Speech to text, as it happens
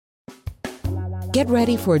Get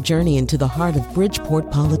ready for a journey into the heart of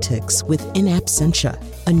Bridgeport politics with In Absentia,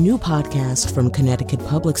 a new podcast from Connecticut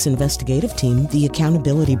Public's investigative team, The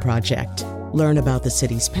Accountability Project. Learn about the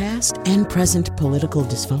city's past and present political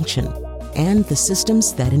dysfunction and the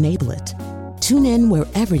systems that enable it. Tune in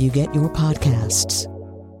wherever you get your podcasts.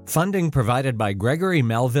 Funding provided by Gregory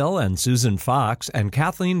Melville and Susan Fox and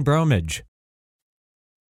Kathleen Bromage.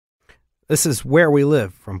 This is Where We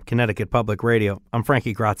Live from Connecticut Public Radio. I'm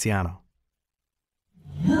Frankie Graziano.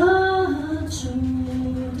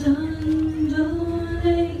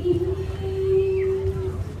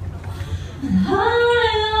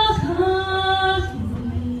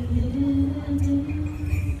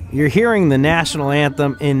 You're hearing the national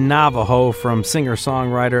anthem in Navajo from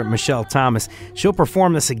singer-songwriter Michelle Thomas. She'll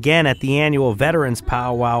perform this again at the annual Veterans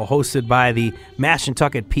Powwow hosted by the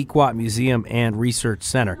Mashantucket Pequot Museum and Research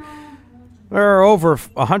Center. There are over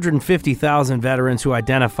 150,000 veterans who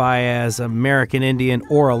identify as American Indian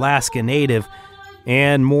or Alaska Native,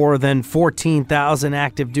 and more than 14,000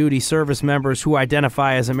 active duty service members who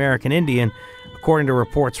identify as American Indian, according to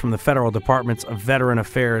reports from the Federal Departments of Veteran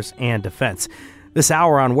Affairs and Defense. This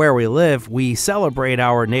hour on Where We Live, we celebrate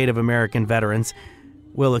our Native American veterans.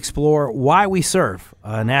 We'll explore why we serve,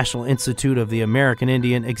 a National Institute of the American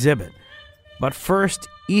Indian exhibit. But first,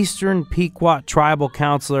 Eastern Pequot Tribal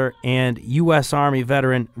Counselor and U.S. Army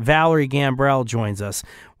veteran Valerie Gambrell joins us.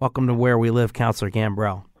 Welcome to Where We Live, Counselor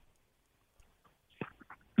Gambrell.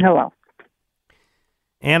 Hello.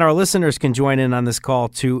 And our listeners can join in on this call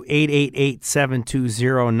to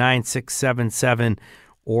 888-720-9677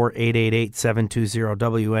 or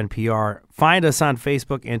 888-720-WNPR. Find us on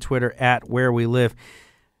Facebook and Twitter at Where We Live.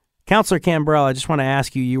 Counselor Gambrell, I just want to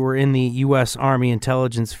ask you, you were in the U.S. Army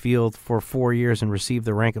intelligence field for 4 years and received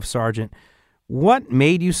the rank of sergeant. What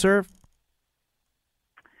made you serve?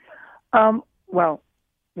 Well,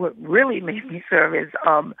 what really made me serve is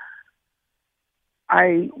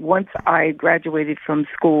once I graduated from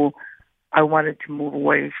school, I wanted to move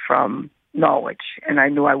away from Norwich, and I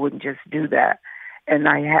knew I wouldn't just do that. And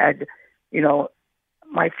I had,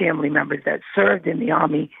 my family members that served in the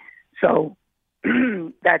Army, so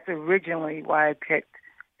that's originally why I picked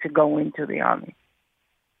to go into the Army.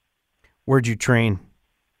 Where'd you train?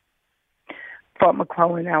 Fort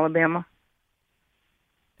McClellan, Alabama.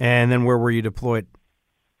 And then where were you deployed?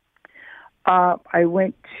 I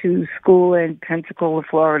went to school in Pensacola,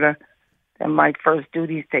 Florida, and my first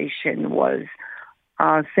duty station was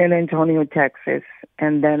San Antonio, Texas.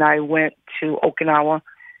 And then I went to Okinawa,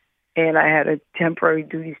 and I had a temporary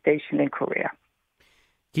duty station in Korea.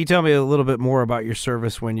 Can you tell me a little bit more about your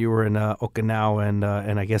service when you were in Okinawa and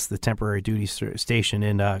I guess the temporary duty station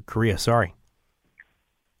in Korea? Sorry.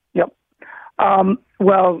 Yep.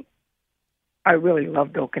 Well, I really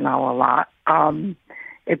loved Okinawa a lot.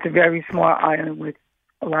 It's a very small island with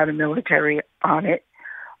a lot of military on it.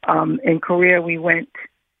 In Korea,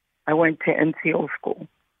 I went to NCO school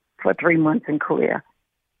for 3 months in Korea.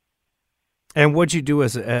 And what'd you do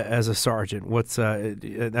as a sergeant? I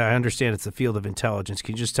understand it's the field of intelligence.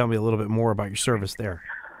 Can you just tell me a little bit more about your service there?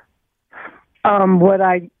 What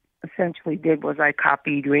I essentially did was I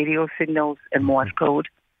copied radio signals and Morse code.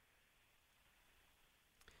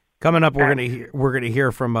 Coming up, we're going to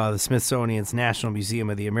hear from the Smithsonian's National Museum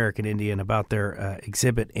of the American Indian about their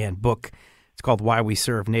exhibit and book. It's called Why We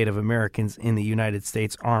Serve Native Americans in the United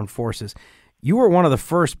States Armed Forces. You were one of the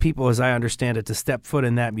first people, as I understand it, to step foot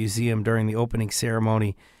in that museum during the opening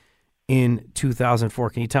ceremony in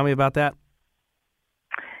 2004. Can you tell me about that?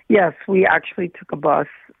 Yes, we actually took a bus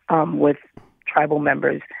with tribal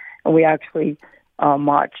members, and we actually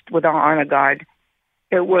marched with our honor guard.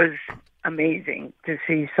 It was amazing to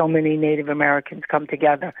see so many Native Americans come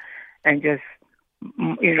together and just,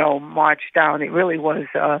 march down. It really was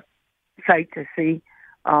a sight to see,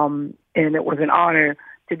 and it was an honor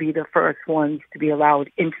to be the first ones to be allowed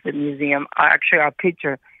into the museum. Actually, our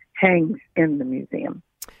picture hangs in the museum.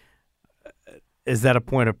 Is that a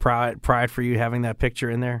point of pride for you, having that picture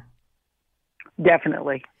in there?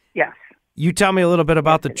 Definitely, yes. You tell me a little bit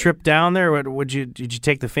about the trip down there. Did you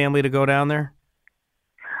take the family to go down there?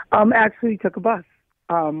 Actually, we took a bus.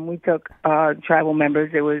 We took tribal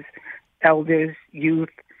members. It was elders, youth,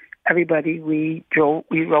 everybody. We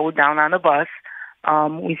rode down on a bus.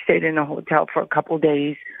 We stayed in a hotel for a couple of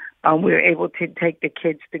days. We were able to take the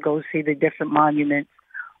kids to go see the different monuments,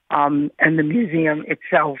 and the museum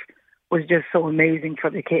itself was just so amazing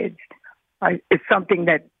for the kids. It's something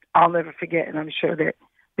that I'll never forget, and I'm sure that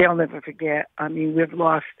they'll never forget. I mean, we've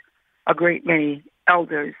lost a great many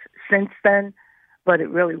elders since then, but it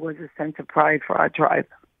really was a sense of pride for our tribe.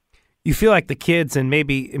 You feel like the kids and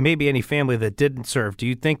maybe any family that didn't serve, do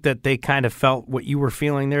you think that they kind of felt what you were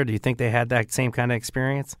feeling there? Do you think they had that same kind of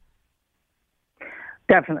experience?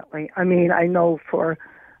 Definitely. I mean, I know for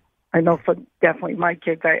definitely my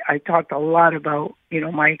kids, I talked a lot about,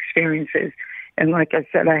 my experiences. And like I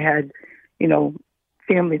said, I had,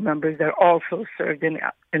 family members that also served in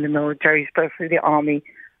the military, especially the Army.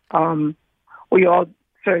 We all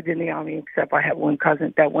served in the Army, except I had one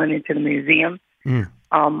cousin that went into the museum.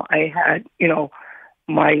 I had,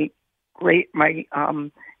 my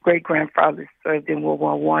great grandfather served in World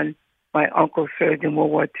War One. My uncle served in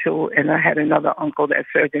World War II, and I had another uncle that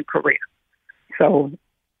served in Korea. So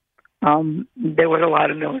there was a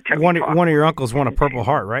lot of military. One of your uncles won a Purple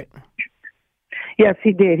Heart, right? Yes,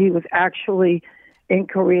 he did. He was actually in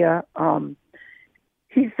Korea.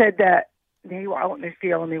 He said that they were out in the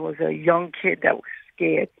field, and there was a young kid that was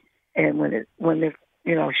scared. And when the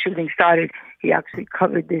shooting started, he actually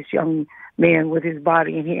covered this young man with his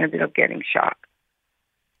body, and he ended up getting shot.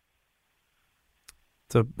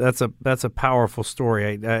 So that's a powerful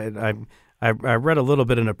story. I read a little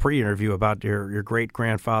bit in a pre-interview about your great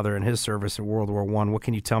grandfather and his service in World War I. What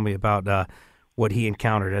can you tell me about what he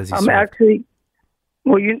encountered as he served? Actually,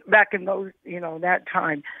 back in those that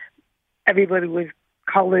time, everybody was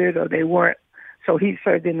colored or they weren't. So he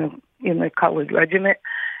served in the colored regiment,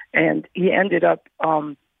 and he ended up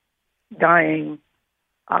dying.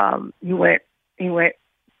 He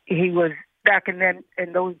was back in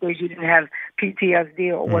those days you didn't have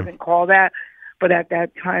PTSD or it wasn't called that, but at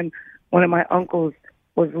that time one of my uncles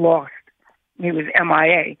was lost. He was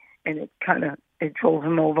MIA, and it drove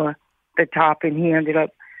him over the top, and he ended up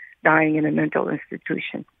dying in a mental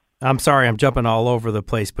institution. I'm sorry, I'm jumping all over the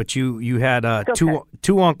place, but you had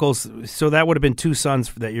two uncles, so that would have been two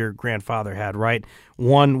sons that your grandfather had, right?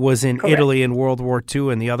 One was in Correct. Italy in World War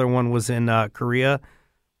II, and the other one was in Korea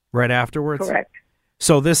right afterwards? Correct.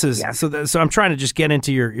 So this is Yes. so I'm trying to just get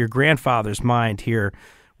into your grandfather's mind here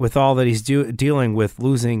with all that he's dealing with,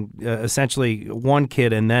 losing essentially one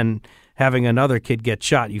kid and then having another kid get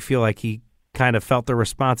shot. You feel like he kind of felt the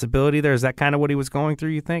responsibility there? Is that kind of what he was going through,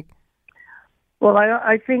 you think? Well,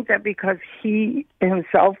 I think that because he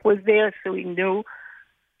himself was there, so he knew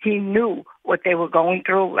what they were going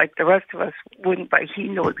through, like the rest of us wouldn't, but he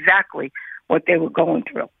knew exactly what they were going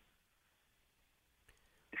through.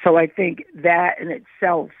 So I think that in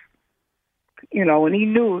itself, and he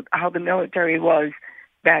knew how the military was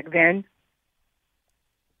back then,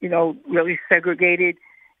 really segregated.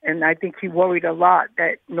 And I think he worried a lot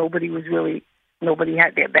that nobody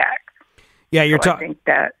had their back. Yeah, I think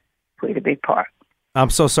that played a big part. I'm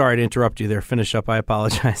so sorry to interrupt you there. Finish up. I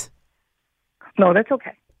apologize. No, that's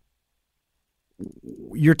okay.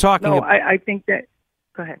 You're talking. No, I think that.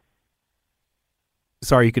 Go ahead.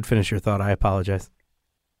 Sorry, you could finish your thought. I apologize.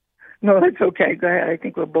 No, that's okay. Go ahead. I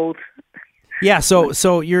think we're both. Yeah.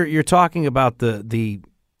 So you're talking about the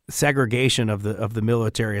segregation of the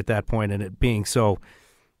military at that point, and it being so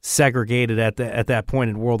segregated at that point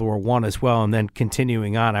in World War I as well, and then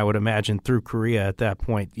continuing on, I would imagine, through Korea at that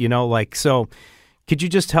point. So could you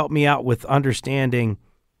just help me out with understanding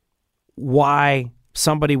why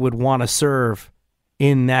somebody would want to serve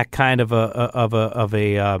in that kind of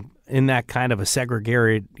a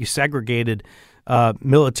segregated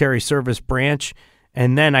military service branch,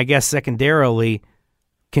 and then I guess secondarily,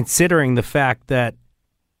 considering the fact that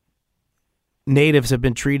Natives have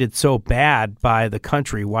been treated so bad by the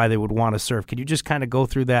country, why they would want to serve. Could you just kind of go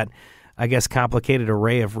through that, I guess, complicated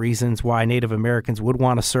array of reasons why Native Americans would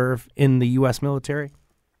want to serve in the U.S. military?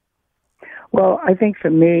 Well, I think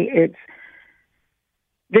for me,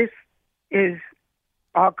 this is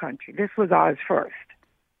our country. This was ours first.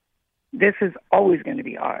 This is always going to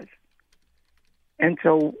be ours. And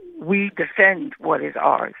so we defend what is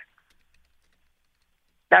ours.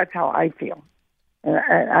 That's how I feel. And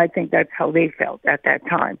I think that's how they felt at that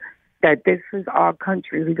time, that this is our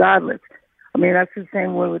country regardless. I mean, that's the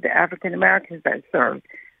same way with the African Americans that served,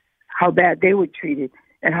 how bad they were treated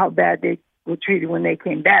and how bad they were treated when they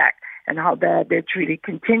came back and how bad they're treated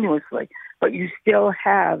continuously. But you still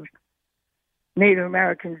have Native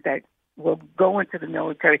Americans that will go into the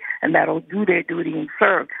military and that'll do their duty and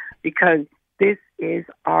serve because this is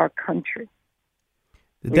our country.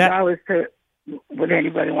 Regardless to what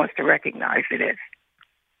anybody wants to recognize it is.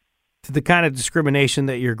 The kind of discrimination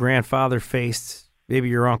that your grandfather faced, maybe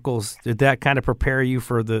your uncles, did that kind of prepare you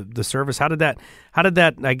for the service? How did that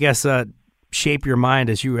I guess shape your mind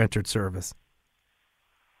as you entered service?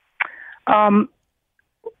 I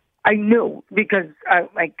knew because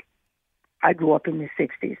I grew up in the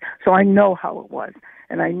 60s, so I know how it was,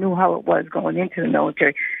 and I knew how it was going into the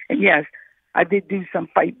military. And yes, I did do some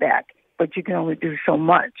fight back, but you can only do so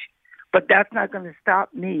much. But that's not going to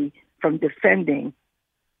stop me from defending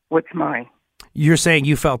what's mine. You're saying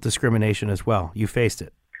you felt discrimination as well. You faced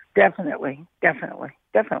it. Definitely.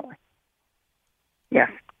 Yes.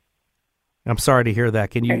 I'm sorry to hear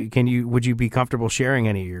that. Would you be comfortable sharing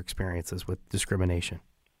any of your experiences with discrimination?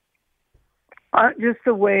 Just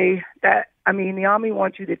the way that, the Army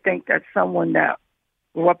wants you to think that someone that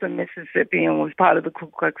grew up in Mississippi and was part of the Ku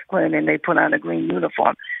Klux Klan and they put on a green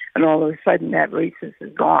uniform and all of a sudden that racist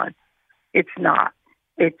is gone. It's not.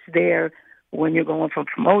 It's there when you're going for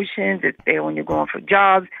promotions. It's there when you're going for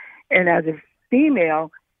jobs. And as a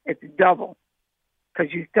female, it's double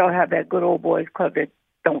because you still have that good old boys club that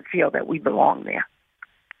don't feel that we belong there.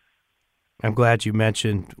 I'm glad you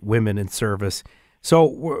mentioned women in service.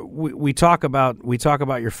 So we talk about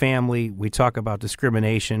your family. We talk about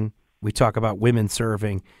discrimination. We talk about women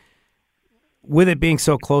serving. With it being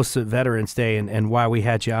so close to Veterans Day and why we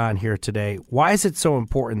had you on here today, why is it so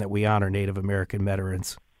important that we honor Native American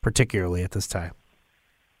veterans, particularly at this time?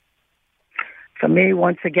 For me,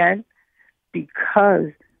 once again,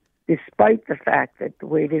 because despite the fact that the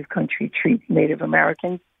way this country treats Native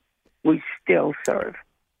Americans, we still serve.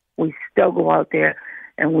 We still go out there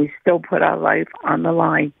and we still put our life on the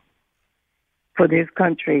line for this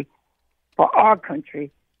country, for our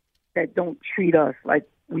country, that don't treat us like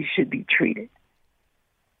we should be treated.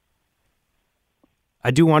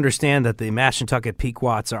 I do understand that the Mashantucket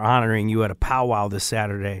Pequots are honoring you at a powwow this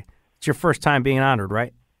Saturday. It's your first time being honored,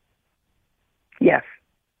 right? Yes.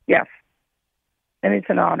 And it's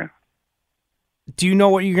an honor. Do you know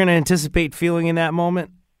what you're going to anticipate feeling in that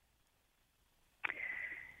moment?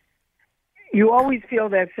 You always feel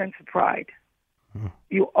that sense of pride.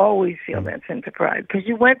 You always feel that sense of pride because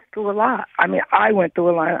you went through a lot. I went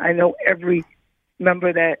through a lot. I know every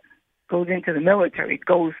member that goes into the military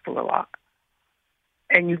goes through a lot.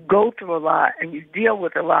 And you go through a lot and you deal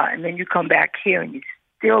with a lot, and then you come back here and you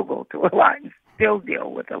still go through a lot and still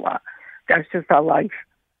deal with a lot. That's just our life.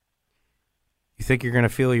 You think you're going to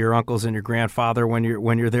feel your uncles and your grandfather when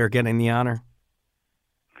you're there getting the honor?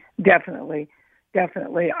 Definitely.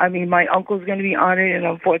 My uncle's going to be honored, and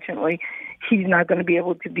unfortunately, he's not going to be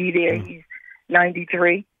able to be there. He's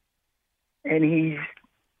 93, and he's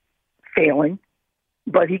failing,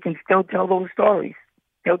 but he can still tell those stories.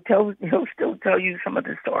 He'll still tell you some of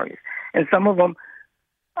the stories, and some of them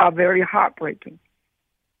are very heartbreaking.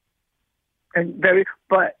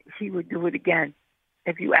 But he would do it again.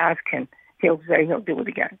 If you ask him, he'll say he'll do it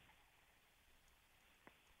again.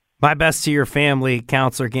 My best to your family,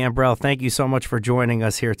 Counselor Gambrell. Thank you so much for joining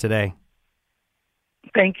us here today.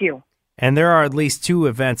 Thank you. And there are at least 2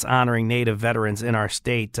 events honoring Native veterans in our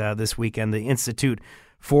state this weekend. The Institute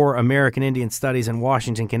for American Indian Studies in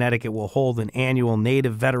Washington, Connecticut will hold an annual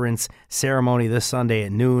Native Veterans Ceremony this Sunday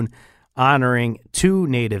at noon, honoring 2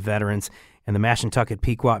 Native veterans. And the Mashantucket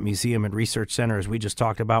Pequot Museum and Research Center, as we just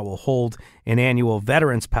talked about, will hold an annual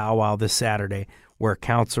Veterans Powwow this Saturday, where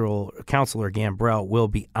Counselor Gambrell will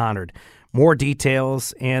be honored. More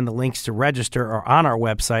details and the links to register are on our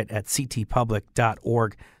website at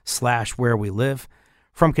ctpublic.org/wherewelive.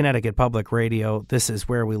 From Connecticut Public Radio, this is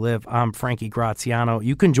Where We Live. I'm Frankie Graziano.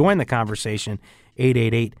 You can join the conversation,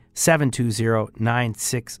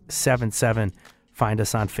 888-720-9677. Find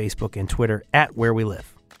us on Facebook and Twitter at Where We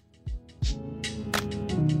Live.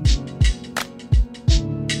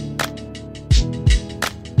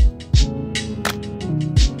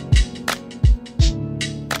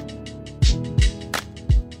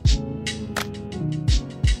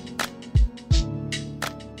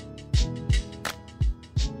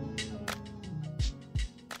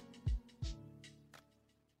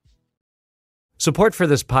 Support for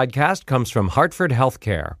this podcast comes from Hartford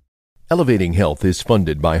Healthcare. Elevating Health is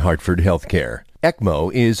funded by Hartford Healthcare.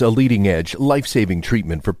 ECMO is a leading-edge, life-saving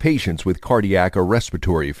treatment for patients with cardiac or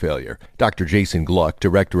respiratory failure. Dr. Jason Gluck,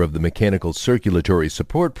 director of the Mechanical Circulatory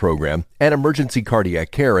Support Program and Emergency Cardiac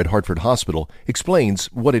Care at Hartford Hospital, explains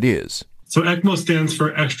what it is. So ECMO stands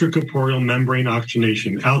for extracorporeal membrane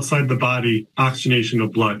oxygenation, outside the body oxygenation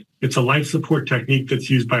of blood. It's a life support technique that's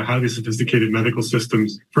used by highly sophisticated medical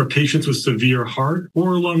systems for patients with severe heart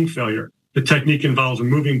or lung failure. The technique involves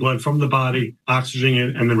removing blood from the body,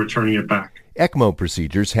 oxygenating it, and then returning it back. ECMO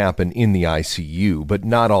procedures happen in the ICU, but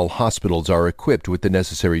not all hospitals are equipped with the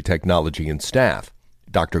necessary technology and staff.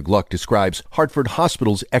 Dr. Gluck describes Hartford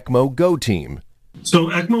Hospital's ECMO Go team. So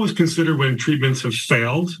ECMO is considered when treatments have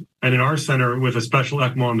failed, and in our center with a special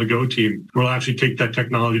ECMO on the Go team, we'll actually take that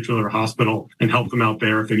technology to their hospital and help them out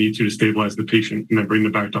there if they need to stabilize the patient and then bring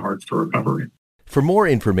them back to Hartford for recovery. For more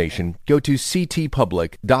information, go to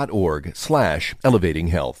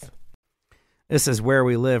ctpublic.org/elevatinghealth. This is Where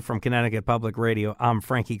We Live from Connecticut Public Radio. I'm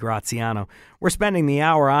Frankie Graziano. We're spending the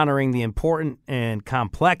hour honoring the important and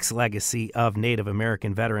complex legacy of Native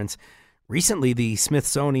American veterans. Recently, the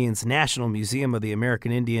Smithsonian's National Museum of the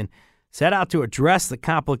American Indian set out to address the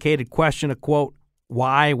complicated question of, quote,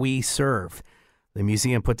 why we serve. The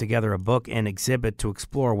museum put together a book and exhibit to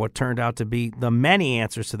explore what turned out to be the many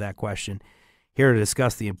answers to that question. Here to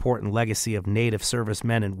discuss the important legacy of Native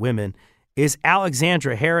servicemen and women is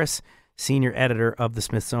Alexandra Harris, senior editor of the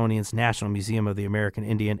Smithsonian's National Museum of the American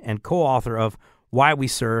Indian and co-author of Why We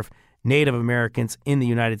Serve, Native Americans in the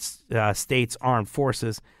United States Armed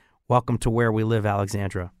Forces. Welcome to Where We Live,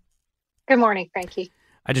 Alexandra. Good morning, Frankie.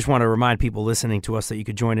 I just want to remind people listening to us that you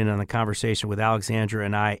could join in on the conversation with Alexandra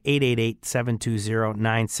and I,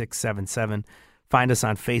 888-720-9677. Find us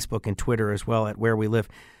on Facebook and Twitter as well at Where We Live.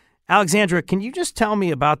 Alexandra, can you just tell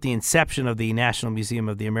me about the inception of the National Museum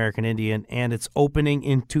of the American Indian and its opening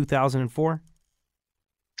in 2004?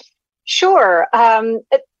 Sure.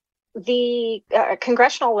 The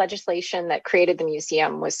congressional legislation that created the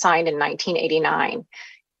museum was signed in 1989.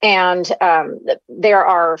 And there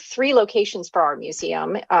are 3 locations for our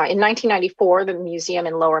museum. In 1994, the museum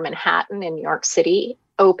in Lower Manhattan in New York City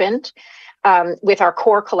opened with our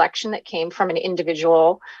core collection that came from an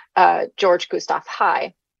individual, George Gustav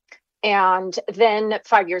Heye. And then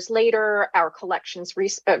 5 years later, our Collections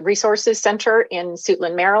Resources Center in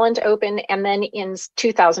Suitland, Maryland opened. And then in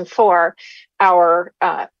 2004, our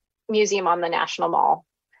museum on the National Mall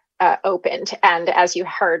opened. And as you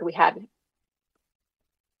heard, we had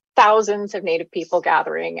thousands of Native people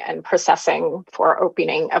gathering and processing for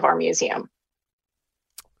opening of our museum.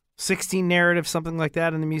 16 narratives, something like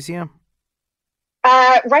that in the museum?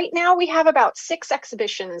 Right now, we have about 6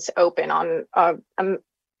 exhibitions open on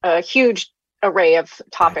a huge array of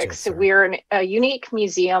topics. Gotcha, we're a unique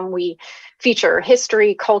museum. We feature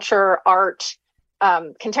history, culture, art,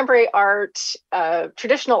 contemporary art,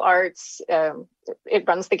 traditional arts. It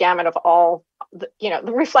runs the gamut of all,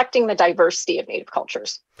 reflecting the diversity of Native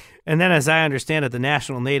cultures. And then, as I understand it, the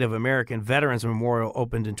National Native American Veterans Memorial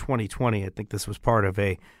opened in 2020. I think this was part of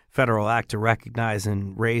a federal act to recognize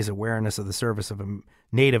and raise awareness of the service of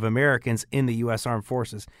Native Americans in the U.S. Armed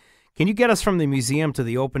Forces. Can you get us from the museum to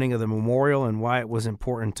the opening of the memorial and why it was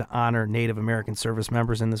important to honor Native American service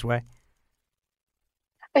members in this way?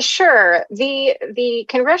 Sure. The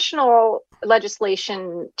congressional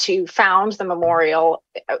legislation to found the memorial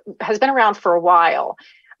has been around for a while,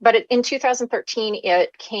 but in 2013,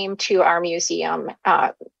 it came to our museum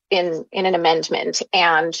in an amendment,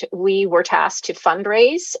 and we were tasked to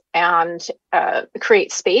fundraise and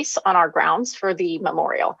create space on our grounds for the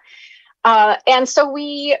memorial. And so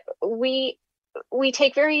we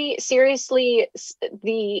take very seriously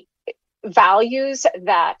the values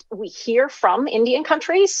that we hear from Indian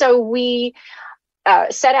country. So we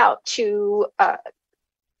set out to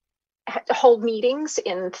hold meetings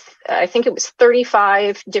in, I think it was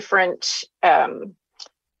 35 different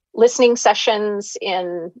listening sessions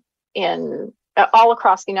in all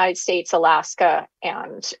across the United States, Alaska,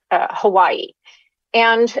 and Hawaii.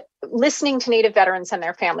 And listening to Native veterans and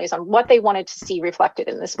their families on what they wanted to see reflected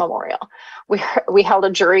in this memorial. We held a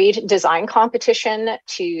juried design competition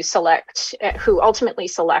to select, who ultimately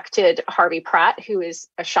selected Harvey Pratt, who is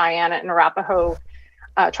a Cheyenne and Arapaho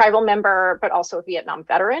tribal member, but also a Vietnam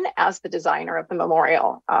veteran, as the designer of the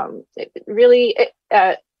memorial.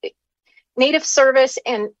 Native service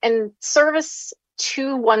and service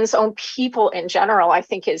to one's own people in general, I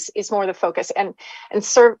think is more the focus, and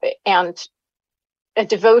a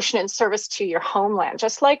devotion and service to your homeland,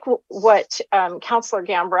 just like what Councillor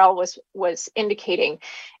Gambrell was indicating,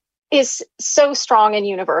 is so strong and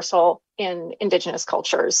universal in Indigenous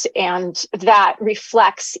cultures, and that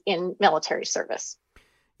reflects in military service.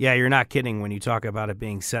 Yeah, you're not kidding when you talk about it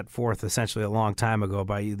being set forth essentially a long time ago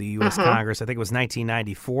by the U.S. Congress. I think it was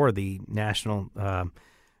 1994, the National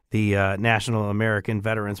American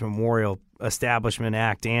Veterans Memorial Establishment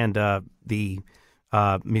Act and the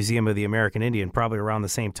Museum of the American Indian, probably around the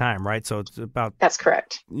same time, right? So it's about... That's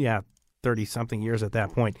correct. Yeah, 30-something years at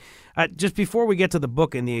that point. Just before we get to the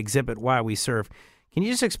book and the exhibit, Why We Serve, can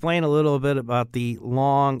you just explain a little bit about the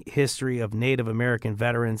long history of Native American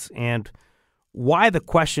veterans and why the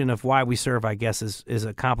question of why we serve, I guess, is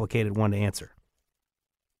a complicated one to answer?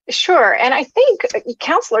 Sure. And I think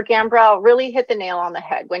Councillor Gambrell really hit the nail on the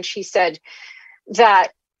head when she said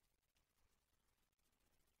that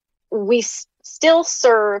we still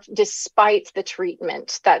serve despite the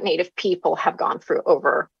treatment that Native people have gone through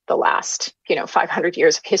over the last, 500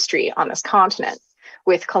 years of history on this continent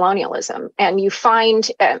with colonialism. And you find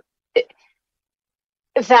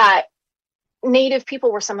that Native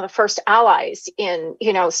people were some of the first allies in,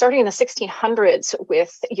 starting in the 1600s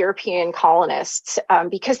with European colonists,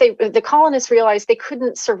 because the colonists realized they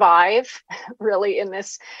couldn't survive really in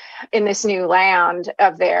this new land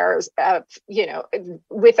of theirs,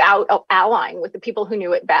 without allying with the people who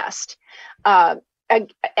knew it best.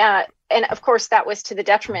 And of course, that was to the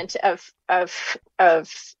detriment of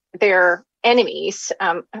their enemies,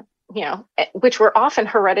 which were often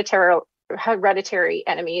hereditary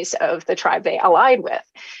enemies of the tribe they allied with.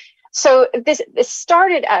 So this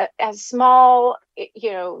started as small,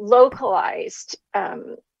 localized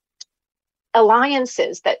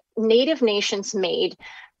alliances that Native nations made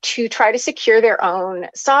to try to secure their own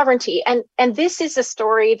sovereignty. And this is a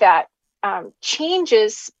story that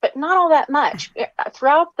changes, but not all that much.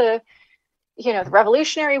 Throughout the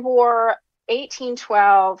Revolutionary War,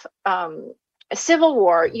 1812, a civil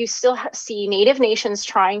war, you still see Native nations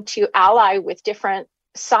trying to ally with different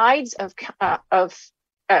sides of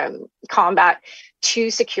combat to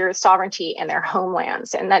secure sovereignty in their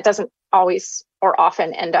homelands, and that doesn't always or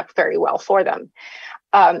often end up very well for them.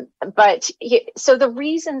 So the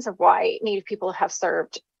reasons of why Native people have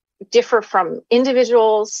served differ from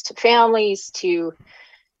individuals to families to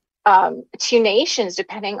nations,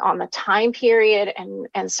 depending on the time period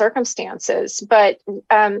and circumstances. But,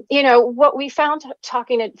 what we found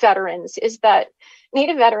talking to veterans is that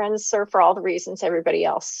Native veterans serve for all the reasons everybody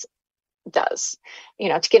else does,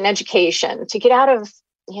 to get an education, to get out of,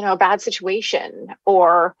 a bad situation,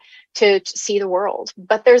 or to see the world.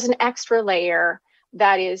 But there's an extra layer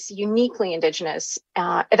that is uniquely Indigenous,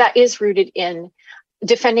 that is rooted in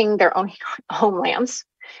defending their own homelands.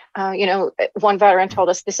 One veteran told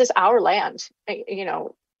us, "This is our land. We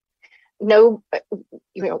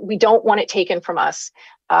don't want it taken from us.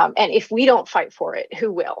 And if we don't fight for it,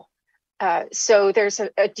 who will?" So there's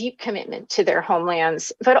a deep commitment to their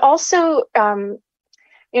homelands, but also, I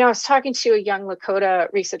was talking to a young Lakota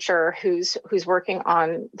researcher who's working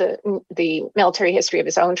on the military history of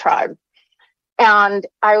his own tribe. And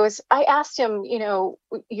I asked him, your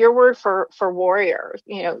word for warrior,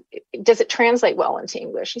 does it translate well into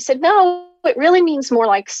English? He said, no, it really means more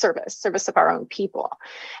like service of our own people.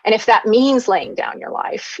 And if that means laying down your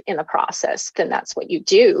life in the process, then that's what you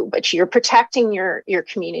do. But you're protecting your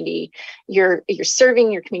community, you're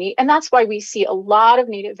serving your community. And that's why we see a lot of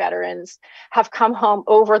Native veterans have come home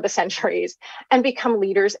over the centuries and become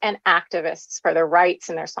leaders and activists for their rights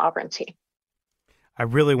and their sovereignty. I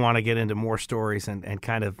really want to get into more stories and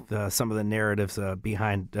kind of some of the narratives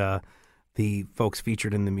behind the folks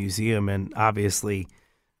featured in the museum, and obviously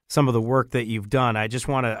some of the work that you've done. I just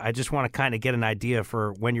want to kind of get an idea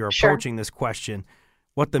for when you're approaching this question,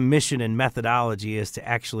 what the mission and methodology is to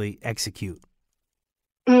actually execute.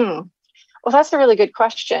 Well, that's a really good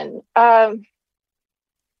question. I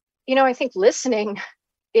think listening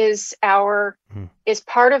is part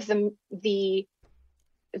of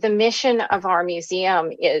the mission of our museum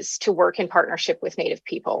is to work in partnership with Native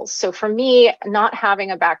peoples. So for me, not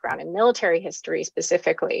having a background in military history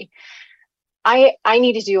specifically, I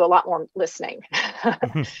need to do a lot more listening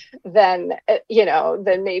than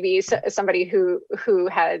maybe somebody who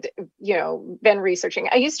had, been researching.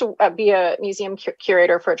 I used to be a museum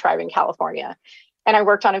curator for a tribe in California, and I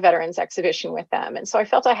worked on a veterans exhibition with them. And so I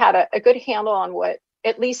felt I had a good handle on what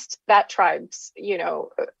at least that tribe's,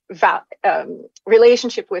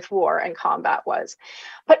 relationship with war and combat was.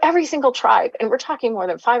 But every single tribe, and we're talking more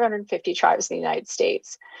than 550 tribes in the United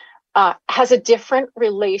States, has a different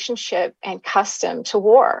relationship and custom to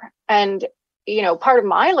war. And, part of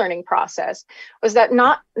my learning process was that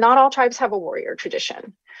not all tribes have a warrior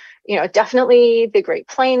tradition. Definitely the Great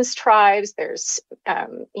Plains tribes, there's,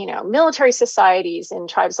 military societies in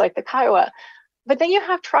tribes like the Kiowa. But then you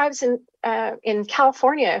have tribes in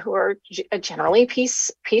California who are generally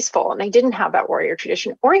peaceful, and they didn't have that warrior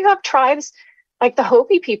tradition. Or you have tribes like the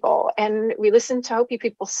Hopi people, and we listen to Hopi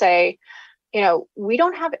people say, we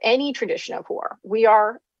don't have any tradition of war.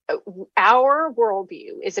 Our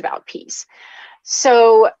worldview is about peace.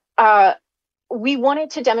 So we wanted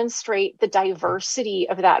to demonstrate the diversity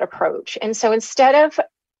of that approach. And so instead of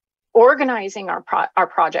organizing our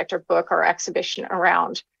project or book or exhibition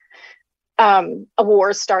around a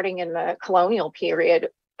war starting in the colonial period,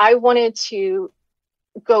 I wanted to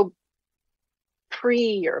go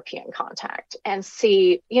pre-European contact and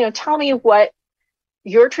see, tell me what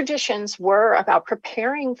your traditions were about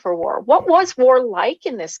preparing for war. What was war like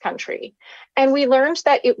in this country? And we learned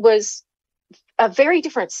that it was a very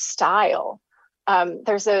different style.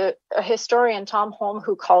 There's a historian, Tom Holm,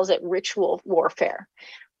 who calls it ritual warfare.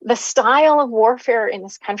 The style of warfare in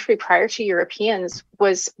this country prior to Europeans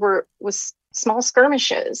was small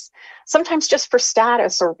skirmishes, sometimes just for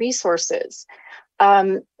status or resources.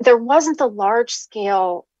 There wasn't the large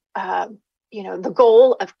scale, the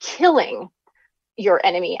goal of killing your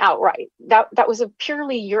enemy outright. That was a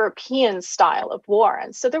purely European style of war.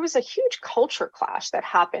 And so there was a huge culture clash that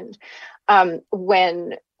happened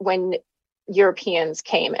when Europeans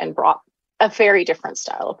came and brought a very different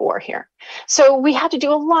style of war here. So we had to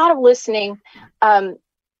do a lot of listening,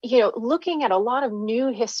 looking at a lot of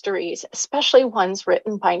new histories, especially ones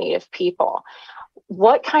written by Native people.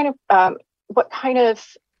 What kind of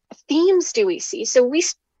themes do we see? So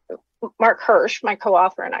Mark Hirsch, my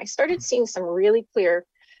co-author, and I started seeing some really clear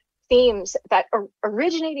themes that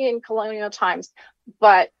originated in colonial times,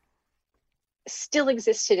 but still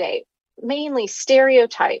exist today. Mainly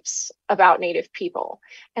stereotypes about Native people.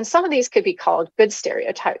 And some of these could be called good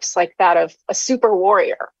stereotypes, like that of a super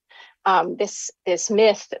warrior. This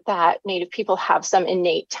myth that Native people have some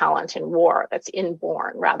innate talent in war that's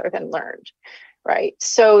inborn rather than learned, right?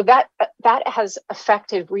 So that has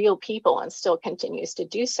affected real people and still continues to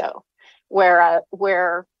do so, where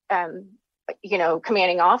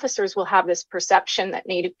commanding officers will have this perception that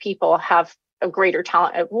Native people have a greater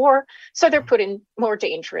talent at war, so they're put in more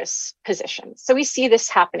dangerous positions. So we see this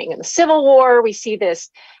happening in the Civil War. We see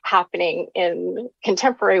this happening in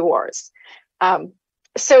contemporary wars.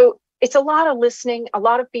 So it's a lot of listening, a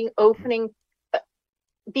lot of being open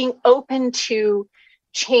to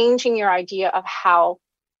changing your idea of how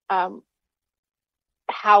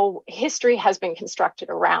history has been constructed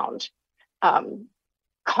around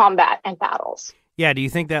combat and battles. Yeah, do you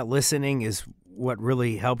think that listening is what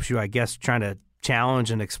really helps you, I guess, trying to challenge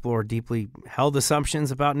and explore deeply held assumptions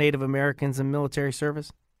about Native Americans in military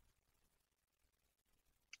service?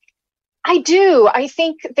 I do. I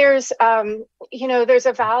think there's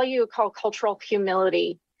a value called cultural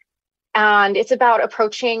humility, and it's about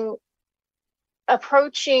approaching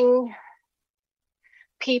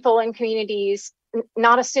people and communities,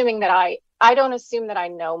 not assuming that I don't assume that I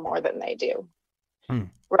know more than they do.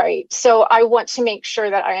 Right. So I want to make sure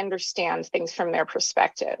that I understand things from their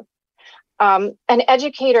perspective. An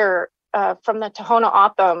educator from the Tohono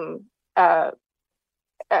O'odham,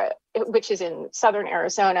 which is in southern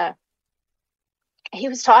Arizona, he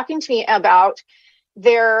was talking to me about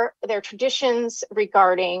their traditions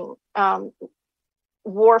regarding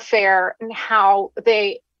warfare and how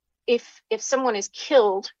if someone is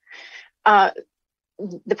killed, the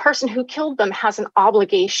person who killed them has an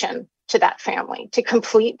obligation to that family to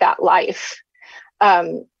complete that life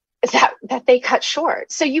that they cut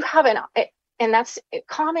short. So you have and that's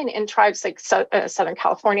common in tribes like Southern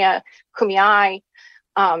California, Kumeyaay,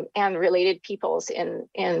 and related peoples in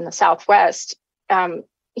the Southwest. Having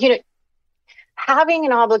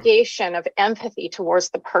an obligation of empathy towards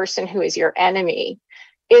the person who is your enemy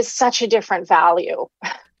is such a different value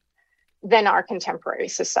than our contemporary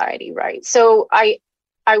society, right? So I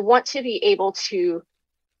want to be able to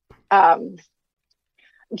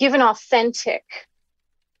give an authentic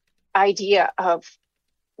idea of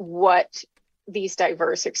what these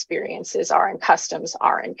diverse experiences are and customs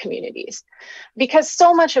are in communities, because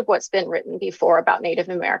so much of what's been written before about Native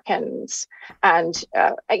Americans and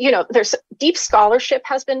there's deep scholarship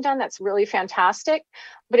has been done that's really fantastic,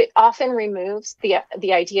 but it often removes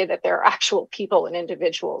the idea that there are actual people and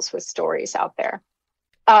individuals with stories out there.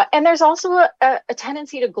 And there's also a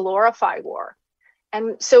tendency to glorify war.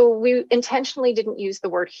 And so we intentionally didn't use the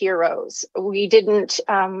word heroes. We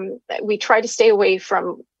tried to stay away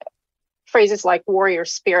from phrases like warrior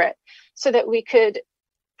spirit so that we could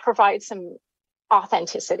provide some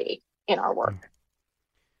authenticity in our work.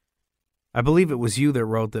 I believe it was you that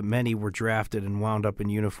wrote that many were drafted and wound up in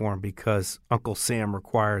uniform because Uncle Sam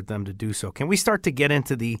required them to do so. Can we start to get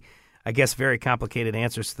into the, I guess, very complicated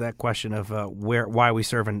answers to that question of why we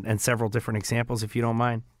serve and several different examples, if you don't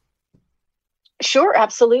mind? Sure,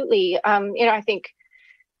 absolutely. I think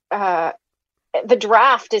the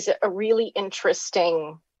draft is a really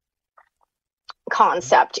interesting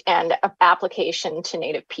concept and application to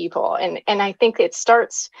Native people. And I think it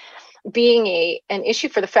starts being an issue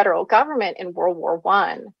for the federal government in World War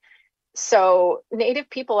I. So Native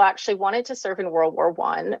people actually wanted to serve in World War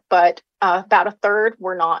I, but about a third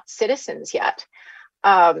were not citizens yet.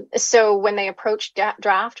 So when they approached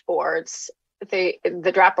draft boards, the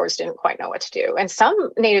draft boards didn't quite know what to do. And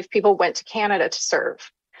some Native people went to Canada to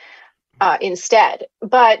serve instead.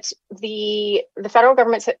 But the federal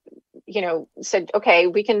government said, okay,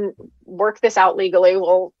 we can work this out legally.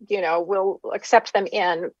 We'll accept them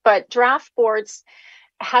in. But draft boards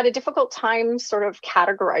had a difficult time sort of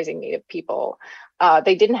categorizing Native people.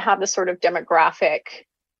 They didn't have the sort of demographic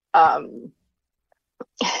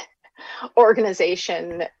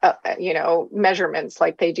organization, measurements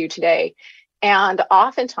like they do today. And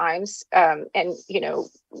oftentimes, Councillor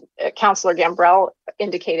Gambrell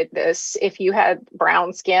indicated this, if you had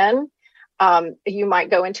brown skin, you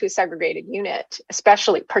might go into a segregated unit,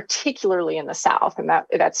 particularly in the South. And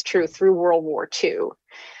that's true through World War II.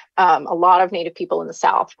 A lot of Native people in the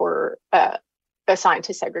South were assigned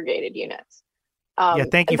to segregated units.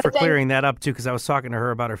 Thank you for clearing that up, too, because I was talking to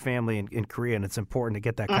her about her family in Korea, and it's important to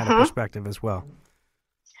get that kind of perspective as well.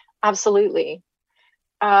 Absolutely.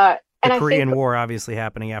 The Korean War obviously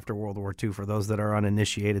happening after World War II, for those that are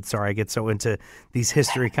uninitiated. Sorry, I get so into these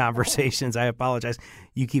history conversations. I apologize.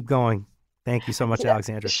 You keep going. Thank you so much,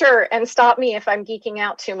 Alexandra. Sure, and stop me if I'm geeking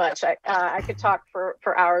out too much. I could talk for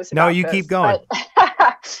hours about this. Keep going.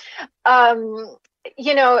 But,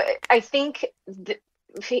 I think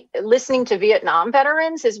listening to Vietnam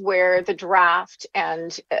veterans is where the draft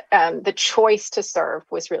and the choice to serve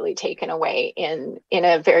was really taken away in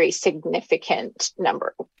a very significant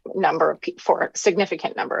number for a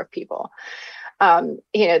significant number of people.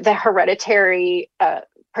 The hereditary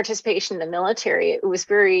participation in the military, it was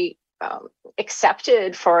very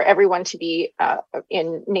accepted for everyone to be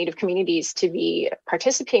in Native communities to be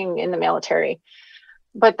participating in the military.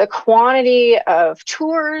 But the quantity of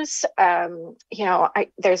tours,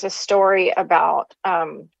 there's a story about,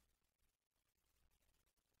 oh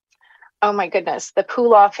my goodness, the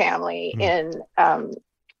Pulaw family in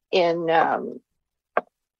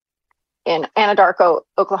Anadarko,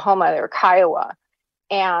 Oklahoma. They were Kiowa,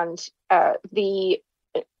 and the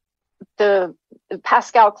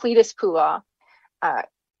Pascal Cletus Pulaw.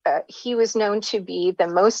 He was known to be the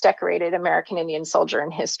most decorated American Indian soldier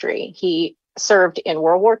in history. He served in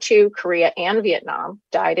World War II, Korea, and Vietnam,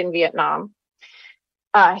 died in Vietnam.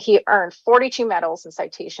 He earned 42 medals and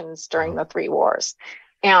citations during the 3 wars.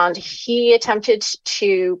 And he attempted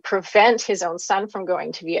to prevent his own son from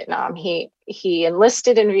going to Vietnam. He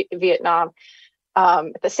enlisted in Vietnam,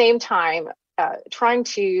 at the same time, trying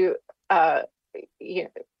to,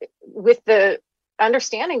 with the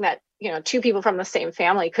understanding that, 2 people from the same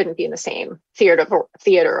family couldn't be in the same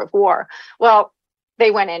theater of war. Well, they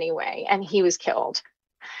went anyway, and he was killed.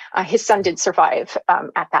 His son did survive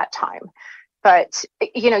at that time. But,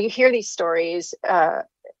 you hear these stories. One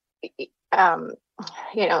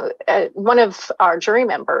of our jury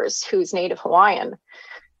members, who's Native Hawaiian,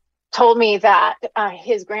 told me that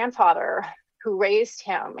his grandfather, who raised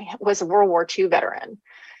him, was a World War II veteran.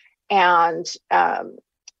 And the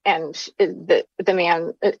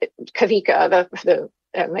man, Kavika, the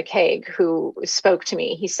McCaig, who spoke to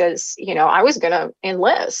me, he says, I was going to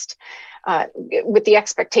enlist with the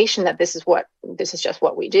expectation that this is just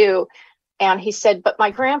what we do. And he said, but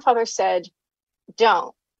my grandfather said,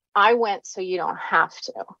 don't. I went so you don't have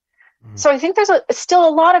to. So I think there's still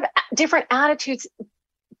a lot of different attitudes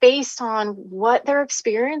based on what their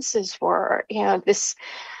experiences were. Again,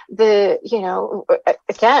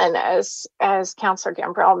 as Councillor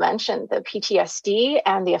Gambrell mentioned, the PTSD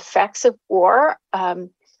and the effects of war. And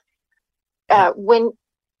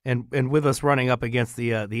with us running up against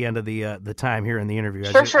the end of the time here in the interview,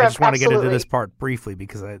 I just want to get into this part briefly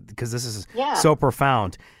because this is so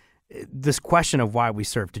profound. This question of why we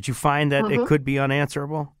serve, did you find that it could be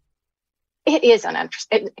unanswerable? It is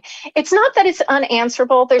unanswerable. It's not that it's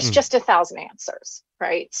unanswerable. There's just 1,000 answers,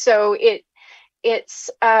 right? So it's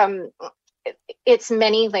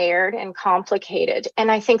many layered and complicated. And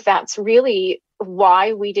I think that's really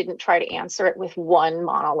why we didn't try to answer it with one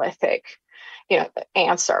monolithic,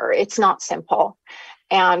 answer. It's not simple.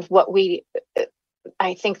 And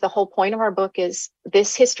I think the whole point of our book is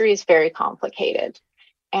this history is very complicated.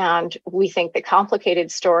 And we think the complicated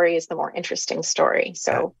story is the more interesting story.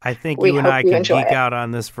 So I think you and I can geek out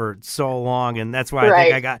on this for so long, and that's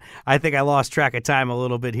why I think I lost track of time a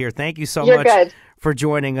little bit here. Thank you so much for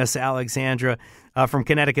joining us, Alexandra, from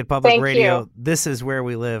Connecticut Public Radio. This is Where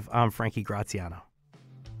We Live. I'm Frankie Graziano.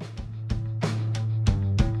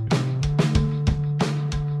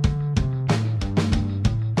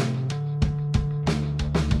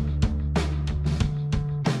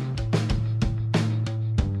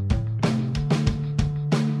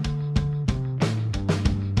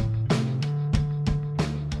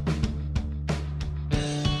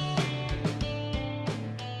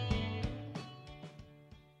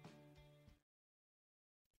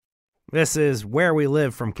 This is Where We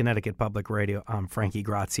Live from Connecticut Public Radio. I'm Frankie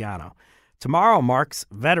Graziano. Tomorrow marks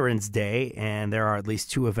Veterans Day, and there are at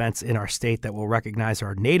least 2 events in our state that will recognize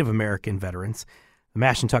our Native American veterans. The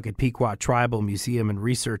Mashantucket Pequot Tribal Museum and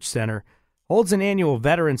Research Center holds an annual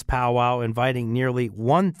Veterans Powwow, inviting nearly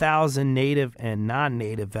 1,000 Native and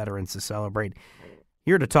non-Native veterans to celebrate.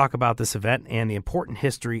 Here to talk about this event and the important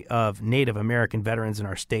history of Native American veterans in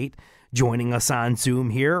our state. Joining us on Zoom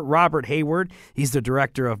here, Robert Hayward. He's the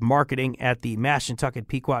Director of Marketing at the Mashantucket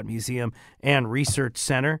Pequot Museum and Research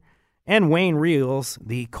Center. And Wayne Reels,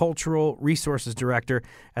 the Cultural Resources Director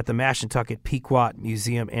at the Mashantucket Pequot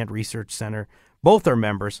Museum and Research Center. Both are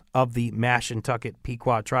members of the Mashantucket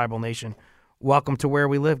Pequot Tribal Nation. Welcome to Where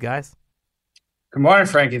We Live, guys. Good morning,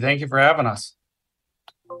 Frankie. Thank you for having us.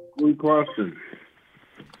 Good question.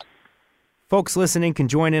 Folks listening can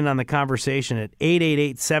join in on the conversation at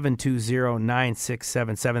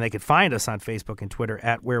 888-720-9677. They can find us on Facebook and Twitter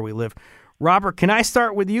at Where We Live. Robert, can I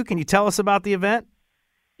start with you? Can you tell us about the event?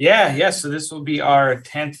 Yeah. So this will be our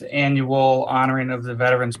 10th annual honoring of the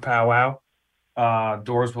Veterans Powwow.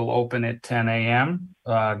 Doors will open at 10 a.m.,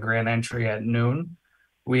 grand entry at noon.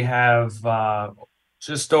 We have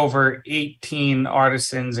just over 18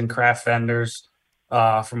 artisans and craft vendors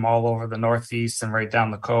from all over the Northeast and right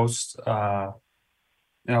down the coast.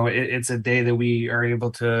 It's a day that we are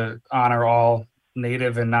able to honor all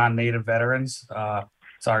Native and non-Native veterans.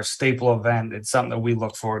 It's our staple event. It's something that we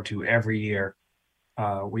look forward to every year.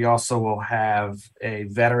 We also will have a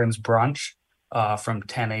veterans brunch from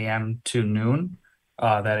 10 a.m. to noon.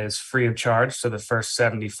 That is free of charge to the first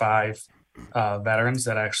 75 veterans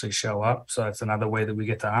that actually show up. So that's another way that we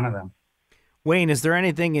get to honor them. Wayne, is there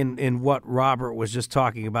anything in what Robert was just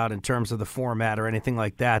talking about in terms of the format or anything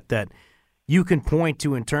like that that you can point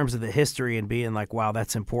to in terms of the history and being like, wow,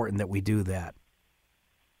 that's important that we do that?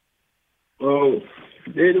 Well,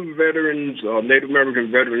 Native veterans, Native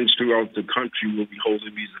American veterans throughout the country will be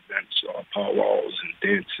holding these events, powwows and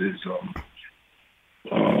dances.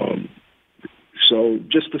 So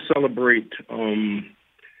just to celebrate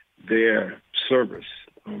their service.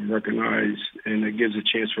 Recognize, and it gives a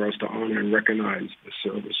chance for us to honor and recognize the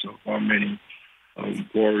service of our many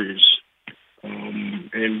warriors.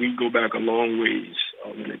 And we go back a long ways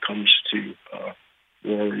when it comes to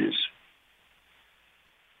warriors.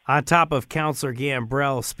 On top of Counselor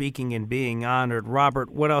Gambrell speaking and being honored,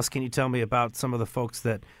 Robert, what else can you tell me about some of the folks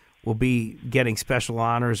that will be getting special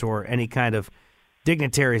honors or any kind of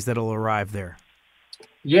dignitaries that will arrive there?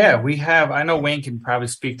 Yeah, we have. I know Wayne can probably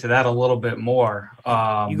speak to that a little bit more.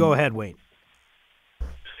 You go ahead, Wayne.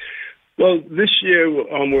 Well, this year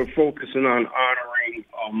we're focusing on honoring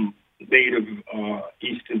Native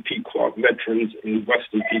Eastern Pequot veterans and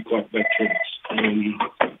Western Pequot veterans.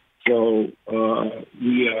 So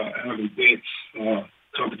we have a dance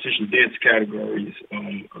competition dance categories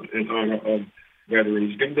in honor of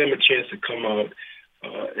veterans. Give them a chance to come out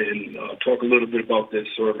and talk a little bit about their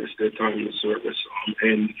service, their time in the service,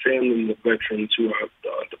 and the family of veterans who have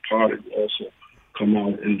departed also come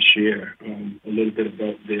out and share a little bit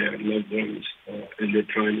about their loved ones and their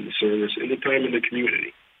time in the service and their time in the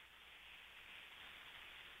community.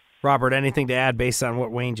 Robert, anything to add based on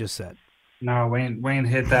what Wayne just said? No, Wayne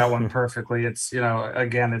hit that one perfectly. It's,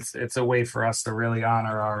 again, it's a way for us to really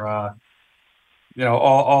honor our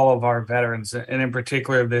all of our veterans, and in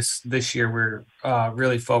particular this year we're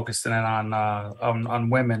really focusing on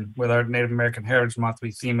women with our Native American Heritage Month.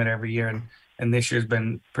 We theme it every year, and this year's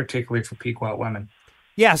been particularly for Pequot women.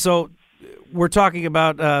 Yeah, so we're talking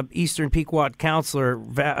about Eastern Pequot Counselor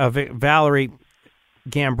Valerie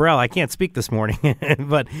Gambrell. I can't speak this morning,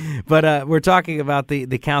 but we're talking about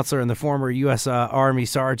the counselor and the former U.S. Army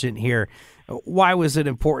Sergeant here. Why was it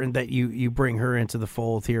important that you bring her into the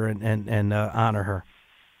fold here and honor her?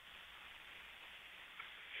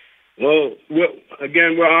 Well,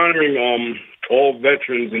 again, we're honoring all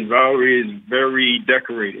veterans, and Valerie is very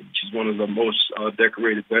decorated. She's one of the most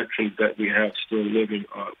decorated veterans that we have still living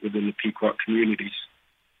within the Pequot communities.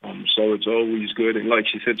 So it's always good. And like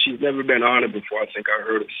she said, she's never been honored before. I think I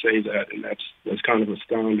heard her say that, and that's kind of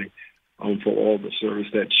astounding. For all the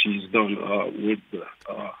service that she's done with the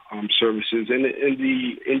armed services and in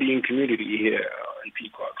the Indian community here in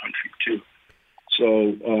Pequot country, too.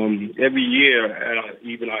 So every year,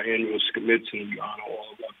 even our annual Skalitsin, we honor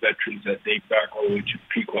all of our veterans that date back all the way to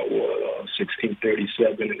Pequot War,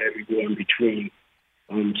 1637, and every war in between.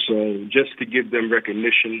 So just to give them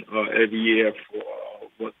recognition every year for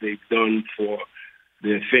what they've done for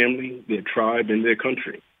their family, their tribe, and their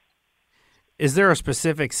country. Is there a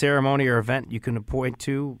specific ceremony or event you can point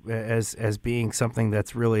to as being something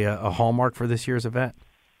that's really a hallmark for this year's event?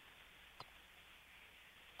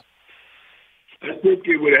 I think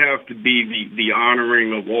it would have to be the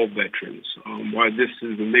honoring of all veterans. Why this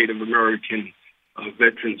is the Native American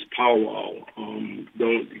Veterans Powwow.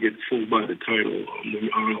 Don't get fooled by the title.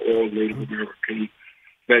 We honor all Native American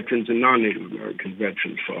veterans and non-Native American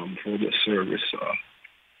veterans for their service.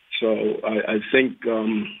 So I think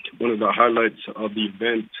one of the highlights of the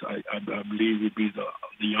event, I believe, would be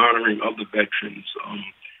the honoring of the veterans.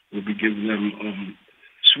 We'll be giving them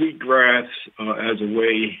sweetgrass as a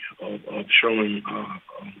way of showing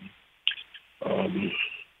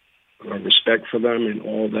respect for them and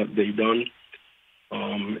all that they've done,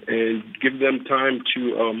 and give them time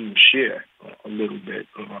to share a little bit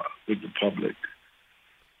with the public.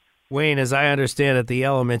 Wayne, as I understand it, the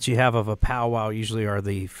elements you have of a powwow usually are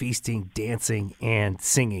the feasting, dancing, and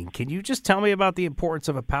singing. Can you just tell me about the importance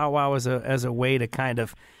of a powwow as a way to kind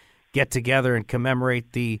of get together and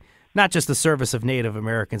commemorate not just the service of Native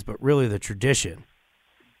Americans, but really the tradition?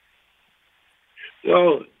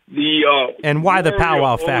 Well, and why the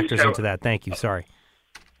powwow factors into that. Thank you. Sorry.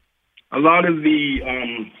 A lot of the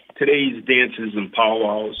today's dances and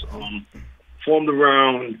powwows formed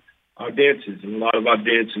around our dances, and a lot of our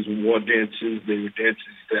dances were war dances. They were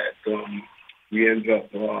dances that we ended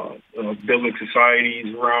up building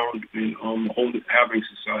societies around and having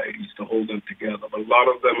societies to hold them together. But a lot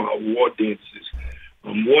of them are war dances.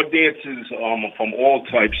 War dances from all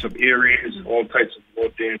types of areas, all types of war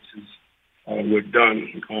dances were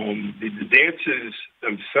done. The dances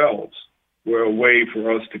themselves were a way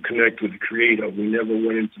for us to connect with the Creator. We never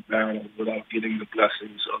went into battle without getting the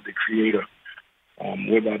blessings of the Creator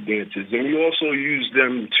with our dances. And we also use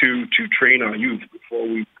them to train our youth. Before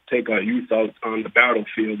we take our youth out on the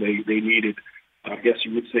battlefield, they needed, I guess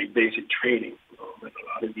you would say, basic training. And a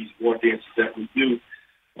lot of these war dances that we do,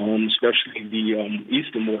 especially the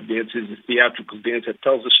Eastern war dances, is theatrical dance that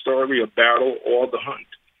tells a story of battle or the hunt.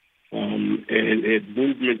 And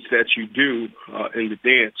movements that you do in the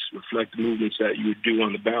dance reflect the movements that you would do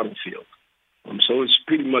on the battlefield. So it's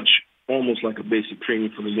pretty much almost like a basic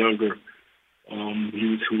training for the younger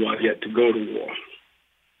youth who are yet to go to war.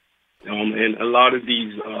 And a lot of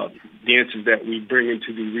these dances that we bring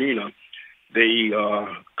into the arena, they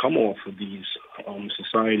come off of these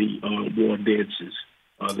society war dances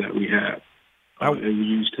that we have and we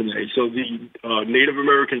use today. So the Native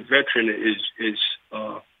American veteran is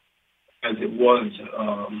as it was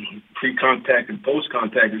pre-contact and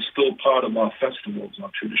post-contact, is still part of our festivals,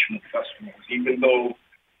 our traditional festivals, even though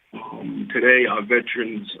today our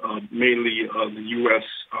veterans, mainly the U.S.,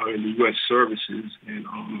 are in the U.S. services and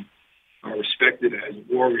are respected as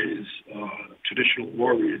warriors, traditional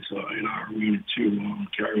warriors in our arena too,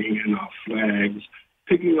 carrying in our flags,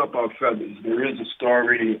 picking up our feathers. There is a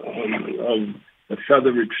story of the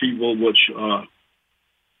feather retrieval, which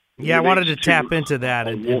I wanted to tap into that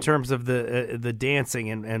in terms of the dancing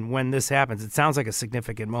and when this happens. It sounds like a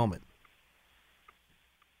significant moment.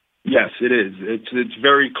 Yes, it is. It's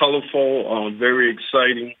very colorful, very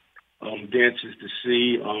exciting dances to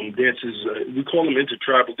see. Dances, we call them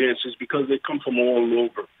intertribal dances because they come from all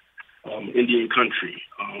over Indian country,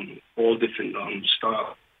 all different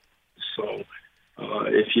styles. So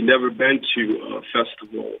if you've never been to a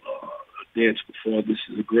festival dance before, this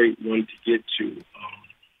is a great one to get to.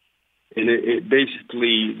 And it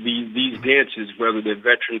basically, these dances, whether they're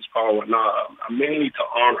Veterans Power or not, are mainly to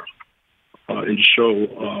honor and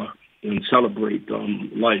show and celebrate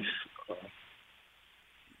life.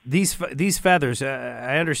 These feathers,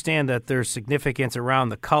 I understand that there's significance around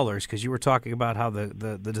the colors because you were talking about how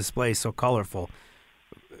the display is so colorful.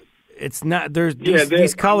 It's not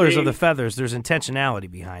these colors of the feathers. There's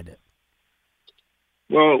intentionality behind it.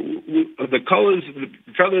 Well, the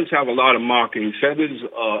feathers have a lot of markings. Feathers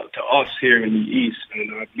to us here in the East,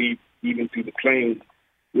 and I believe even through the Plains,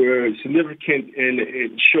 were significant, and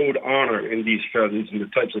it showed honor in these feathers and the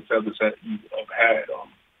types of feathers that you have had,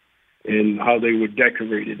 and how they were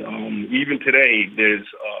decorated. Even today, there's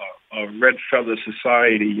a Red Feather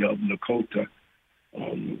Society of Lakota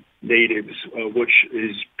natives, which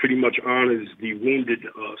is pretty much honors the wounded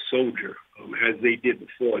soldier, as they did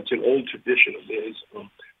before. It's an old tradition of theirs,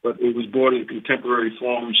 but it was brought in contemporary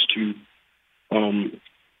forms to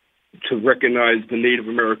recognize the Native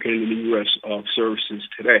American in the U.S. services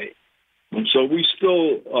today. So we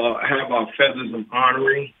still have our feathers of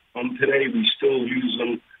honoring today. We still use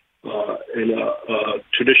them in a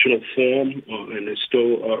traditional form, and they're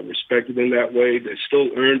still respected in that way. They're still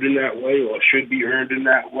earned in that way, or should be earned in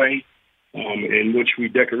that way, in which we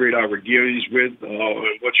decorate our regalias with,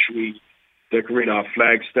 in which we decorate our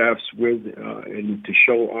flagstaffs with, and to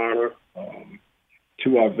show honor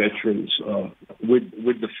to our veterans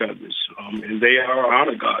with the feathers. And they are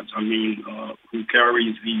honor gods, who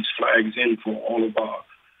carries these flags in for all of our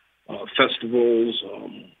festivals,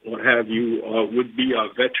 what have you, would be our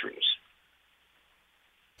veterans.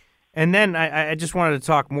 And then I just wanted to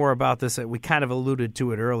talk more about this. We kind of alluded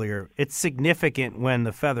to it earlier. It's significant when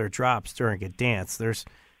the feather drops during a dance. There's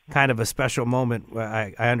kind of a special moment.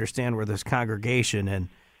 I understand where there's congregation and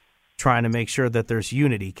trying to make sure that there's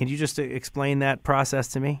unity. Can you just explain that process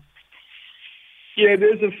to me? Yeah,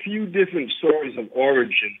 there's a few different stories of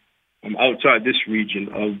origin outside this region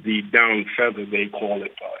of the down feather, they call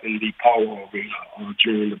it, in the powwow arena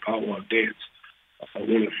during the powwow dance.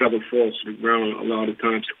 When a feather falls to the ground, a lot of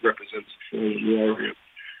times it represents a fallen warrior.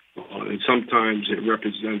 And sometimes it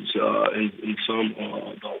represents, in some,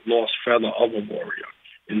 the lost feather of a warrior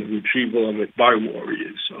and the retrieval of it by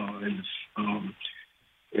warriors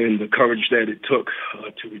and the courage that it took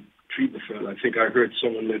to retrieve the feather. I think I heard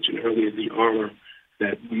someone mention earlier the honor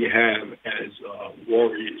that we have as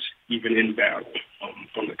warriors, even in battle,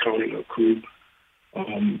 from the counting of coup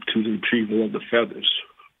to the retrieval of the feathers.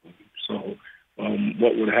 So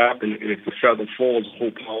what would happen if the feather falls, the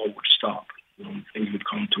whole power would stop. Things would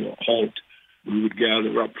come to a halt. We would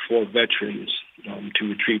gather up 4 veterans to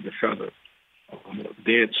retrieve the feather. A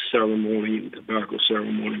dance ceremony, the tobacco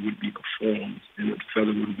ceremony would be performed, and the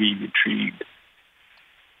feather would be retrieved.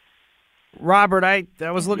 Robert, I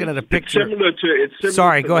was looking at a picture. It's similar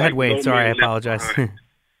Sorry, to go ahead, like Wayne. No Sorry, I Man Left apologize. Behind.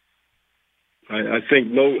 I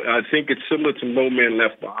think it's similar to No Man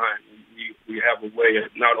Left Behind. We have a way of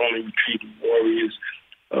not only retrieving warriors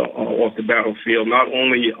off the battlefield, not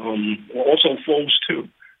only also foes too.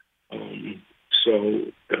 So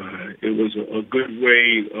it was a good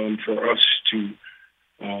way for us to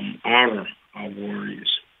honor our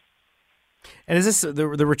warriors. And is this the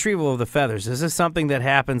retrieval of the feathers? Is this something that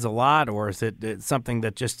happens a lot, or is it something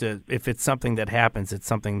that just if it's something that happens, it's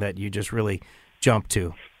something that you just really jump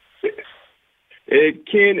to? It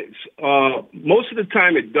can. Most of the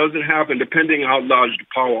time, it doesn't happen, depending how large the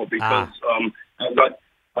powwow. Because as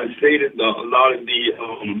I stated, a lot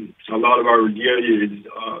of our regalia is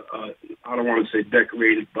I don't want to say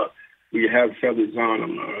decorated, but we have feathers on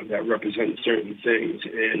them that represent certain things,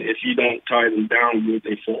 and if you don't tie them down,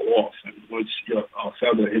 they fall off. And once a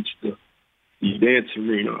feather hits the dance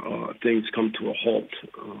arena, things come to a halt.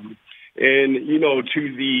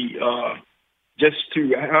 Just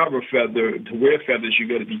to have a feather, to wear feathers, you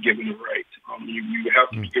got to be given the right. You have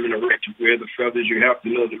to be given the right to wear the feathers. You have to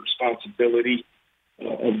know the responsibility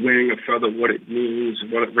of wearing a feather, what it means,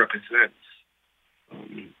 what it represents.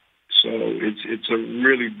 So it's a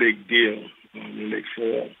really big deal when they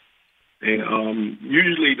fall. And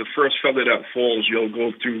usually the first feather that falls, you'll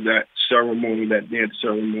go through that ceremony, that dance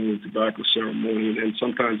ceremony, tobacco ceremony, and then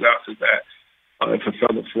sometimes after that, if a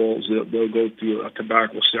feather falls, they'll go through a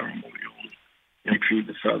tobacco ceremony and retrieve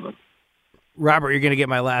the feather. Robert, you're going to get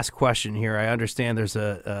my last question here. I understand there's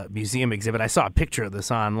a museum exhibit. I saw a picture of this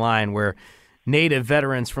online where Native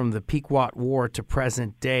veterans from the Pequot War to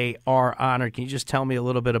present day are honored. Can you just tell me a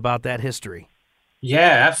little bit about that history?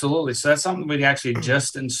 Yeah, absolutely. So that's something we actually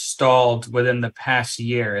just installed within the past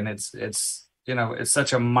year, and it's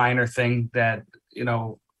such a minor thing that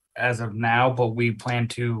as of now, but we plan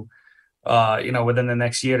to within the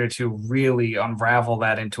next year or two really unravel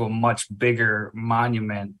that into a much bigger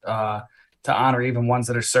monument to honor even ones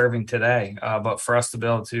that are serving today. But for us to be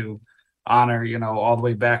able to honor, all the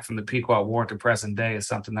way back from the Pequot War to present day is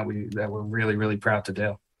something that we're really, really proud to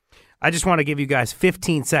do. I just want to give you guys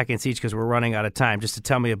 15 seconds each because we're running out of time, just to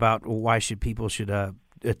tell me about why people should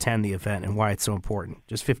attend the event and why it's so important.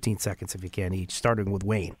 Just 15 seconds if you can each, starting with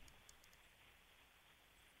Wayne.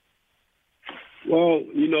 Well,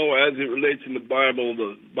 as it relates in the Bible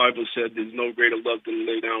said there's no greater love than to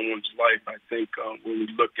lay down one's life. I think when we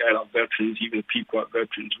look at our veterans, even the Pequot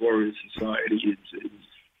Veterans Warrior Society, is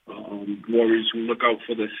warriors who look out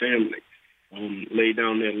for their family, lay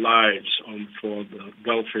down their lives for the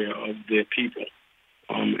welfare of their people.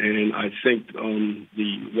 And I think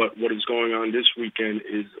what is going on this weekend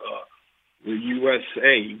is the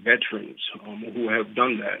USA veterans who have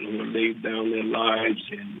done that and who have laid down their lives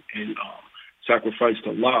and sacrificed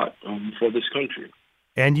a lot for this country.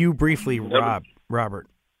 And you briefly, Robert.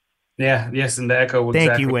 Yeah, yes, and to echo Thank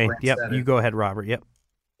exactly you, Wayne. what Yep, said. you go ahead, Robert. Yep.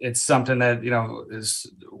 It's something that,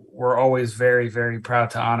 we're always very, very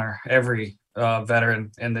proud to honor every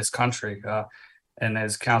veteran in this country. And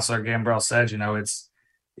as Councilor Gambrell said,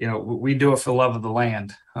 we do it for the love of the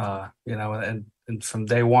land, and from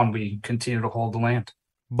day one, we continue to hold the land.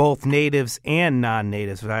 Both natives and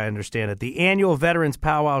non-natives, as I understand it. The annual Veterans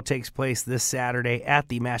Powwow takes place this Saturday at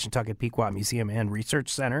the Mashantucket Pequot Museum and Research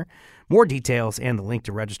Center. More details and the link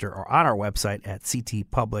to register are on our website at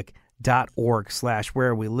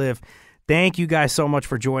ctpublic.org/wherewelive. Thank you guys so much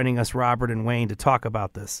for joining us, Robert and Wayne, to talk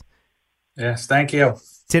about this. Yes, thank you.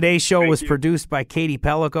 Today's show was produced by Katie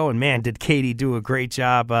Pellico, and man, did Katie do a great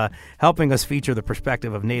job helping us feature the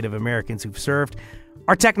perspective of Native Americans who've served.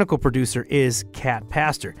 Our technical producer is Kat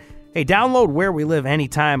Pastor. Hey, download Where We Live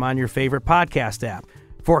anytime on your favorite podcast app.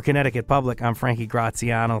 For Connecticut Public, I'm Frankie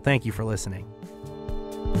Graziano. Thank you for listening.